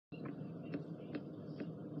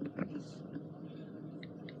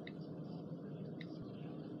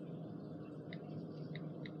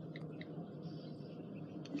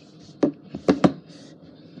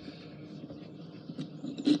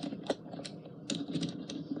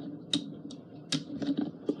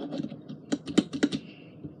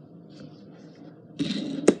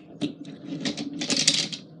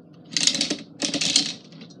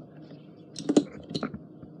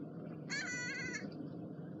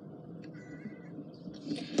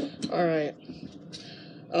Alright.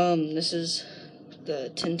 This is the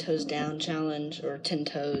 10 Toes Down challenge, or 10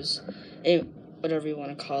 Toes, whatever you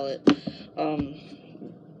want to call it.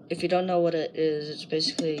 If you don't know what it is, it's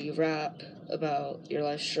basically you rap about your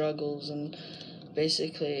life struggles and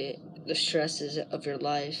basically the stresses of your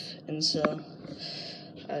life. And so,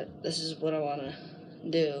 this is what I want to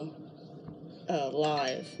do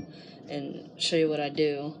live and show you what I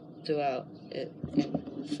do throughout it.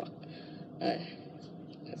 And fuck, I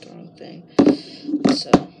got the wrong thing. So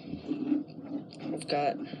I've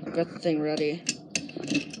got the thing ready.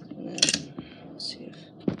 And then, let's see.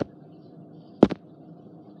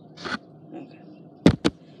 Okay.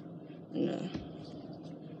 No.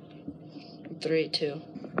 3, 2,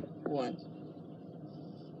 1.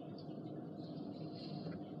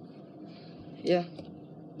 Yeah.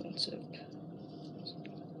 That's it.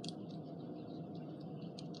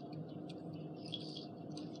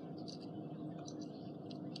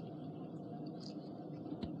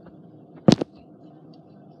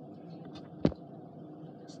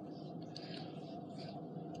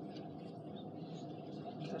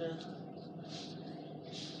 Gotta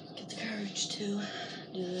get the courage to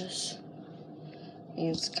do this.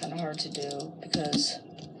 And it's kind of hard to do because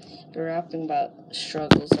you're rapping about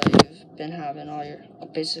struggles that you've been having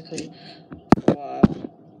basically for a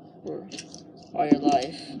while, or all your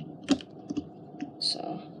life.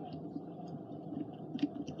 So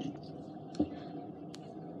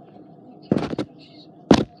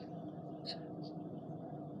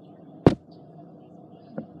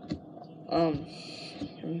um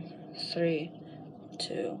 3,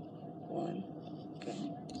 2, 1, go.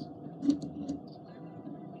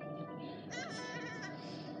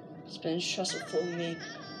 It's been stressful for me.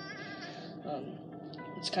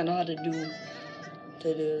 It's kind of hard to do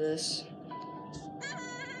this.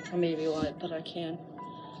 Or maybe why, but I can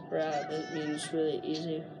rap. It means really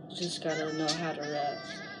easy. You just gotta know how to rap.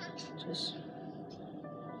 Just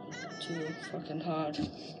too fucking hard.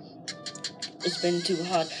 It's been too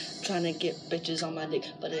hard trying to get bitches on my dick,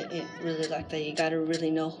 but it ain't really like that. You gotta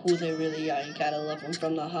really know who they really are. You gotta love them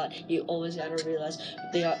from the heart. You always gotta realize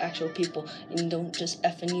they are actual people and don't just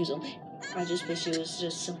effing use them. I just wish it was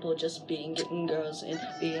just simple, just getting girls and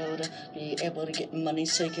be able to get money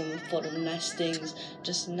so you can afford them nice things.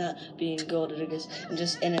 Just not being gold diggers and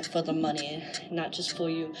just in it for the money and not just for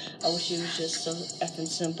you. I wish it was just so effing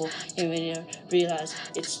simple. You made me realize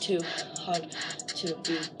it's too hard to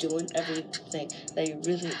be doing everything that you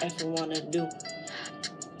really ever want to do.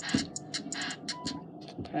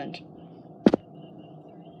 And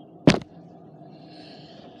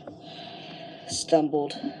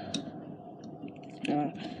stumbled.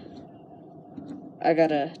 I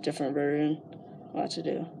got a different version. What to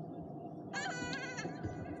do.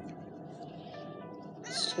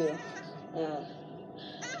 It's too.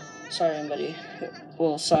 Sorry, everybody.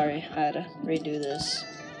 Well, sorry, I had to redo this.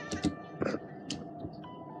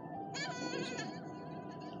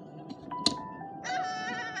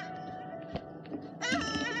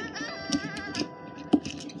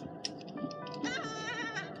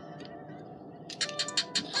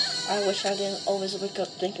 I wish I didn't always wake up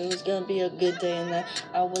thinking it was gonna be a good day and that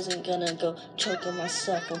I wasn't gonna go choking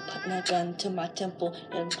myself or putting a gun to my temple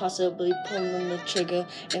and possibly pulling the trigger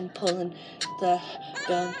and pulling the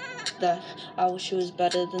gun. That I wish it was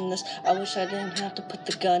better than this. I wish I didn't have to put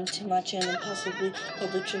the gun to my chin and possibly pull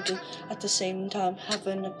the trigger at the same time,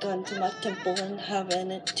 having a gun to my temple and having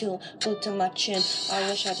it to go to my chin. I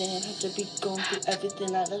wish I didn't have to be going through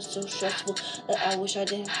everything that is so stressful. That I wish I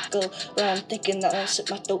didn't go around thinking that I'll slit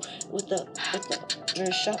my throat with the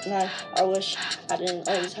very sharp knife. I wish I didn't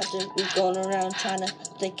always have to be going around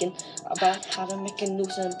thinking about how to make a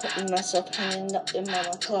noose and putting myself hanging up in my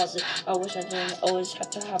closet. I wish I didn't always have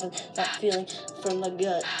to have that feeling from the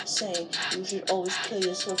gut saying you should always kill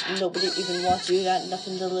yourself. Nobody even wants you. You got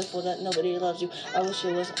nothing to live for. That nobody loves you. I wish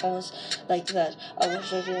it was always like that. I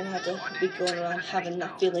wish I didn't have to be going around having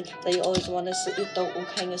that feeling that you always want to slit your throat or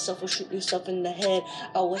hang yourself or shoot yourself in the head.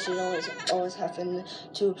 I wish it always happened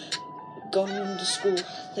to going into school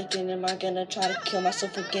thinking, am I gonna try to kill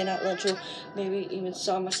myself again at lunch, or maybe even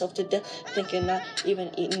starve myself to death, thinking not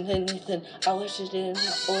even eating anything. I wish I didn't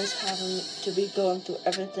always have to be going through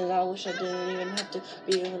everything. I wish I didn't even have to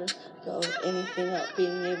be able to go anything up,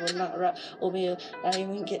 being able to not rap or not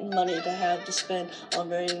even getting money to have to spend on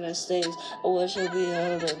very nice things. I wish I'd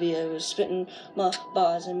be able to spitting my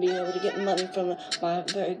bars and be able to get money from my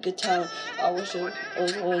very good talent. I wish it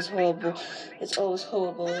was always horrible. It's always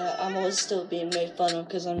horrible that I'm always still being made fun of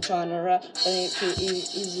because I'm trying to rap, but it ain't too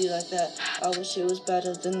easy like that. I wish it was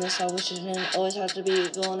better than this. I wish it didn't always have to be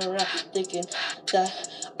going around thinking that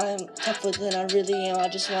I'm tougher than I really am. I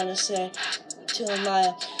just want to say to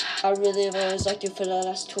Maya, I really have always liked you for the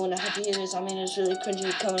last 2.5 years. I mean, it's really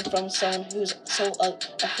cringy coming from someone who's so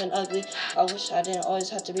effing ugly. I wish I didn't always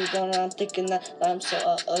have to be going around thinking that I'm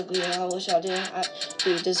so ugly, and I wish I didn't have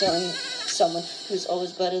to be deserting someone who's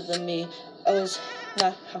always better than me. Always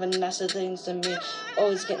not having nicer things than me,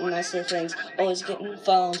 always getting nicer things, always getting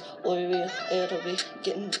phones, or it'll be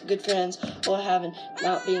getting good friends, or having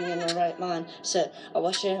not being in the right mindset. I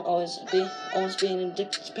wish I always being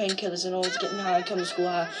addicted to painkillers and always getting high, coming to school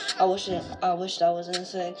high. I wish that wasn't a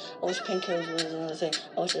thing. I wish painkillers was another thing.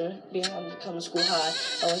 I wish I'd be having to come to school high.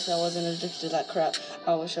 I wish I wasn't addicted to that crap.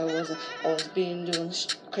 I wish I wasn't always doing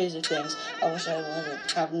crazy things. I wish I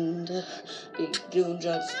wasn't having to be doing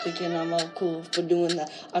drugs, thinking I'm all cool for doing that.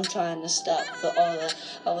 I'm trying to stop for all that.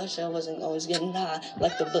 I wish I wasn't always getting high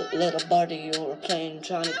like the little birdie or a plane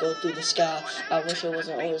trying to go through the sky. I wish I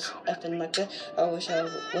wasn't always effing like that. I wish I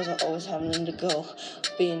wasn't always having to go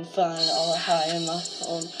being fine all high in my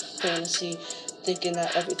own fantasy, thinking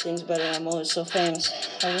that everything's better. I'm always so famous.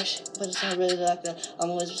 I wish, but it's not really like that.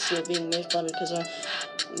 I'm always still being made fun of because I'm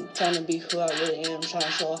trying to be who I really am, trying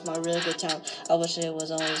to show off my really good talent. I wish I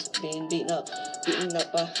was always being beaten up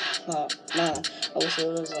by my mind. I wish it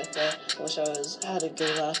was like that. I wish I had a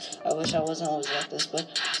good life. I wish I wasn't always like this, but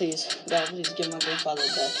please, God, please give my grandfather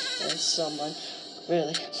back and someone.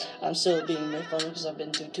 Really, I'm still being made fun of because I've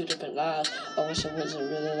been through 2 different lives. I wish I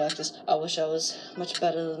wasn't really like this. I wish I was much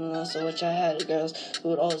better than this. I wish I had girls who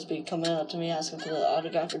would always be coming up to me asking for the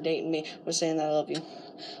autograph or dating me or saying I love you.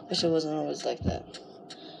 Wish I wasn't always like that.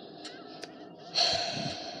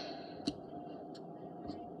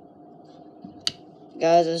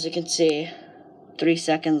 Guys, as you can see, 3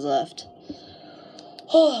 seconds left.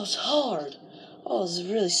 Oh, that was hard. Oh, it was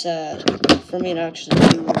really sad for me to actually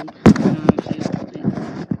do one.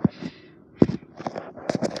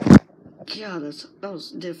 Yeah, that was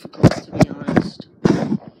difficult, to be honest.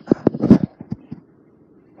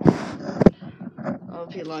 I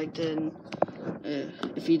hope you liked it. And,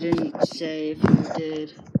 if you didn't say, if you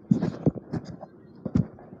did,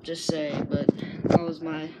 just say. But that was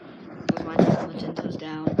my 10 toes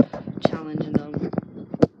down challenging them.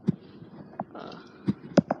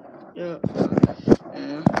 Yeah.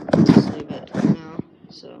 Just leave it now.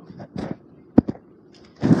 So.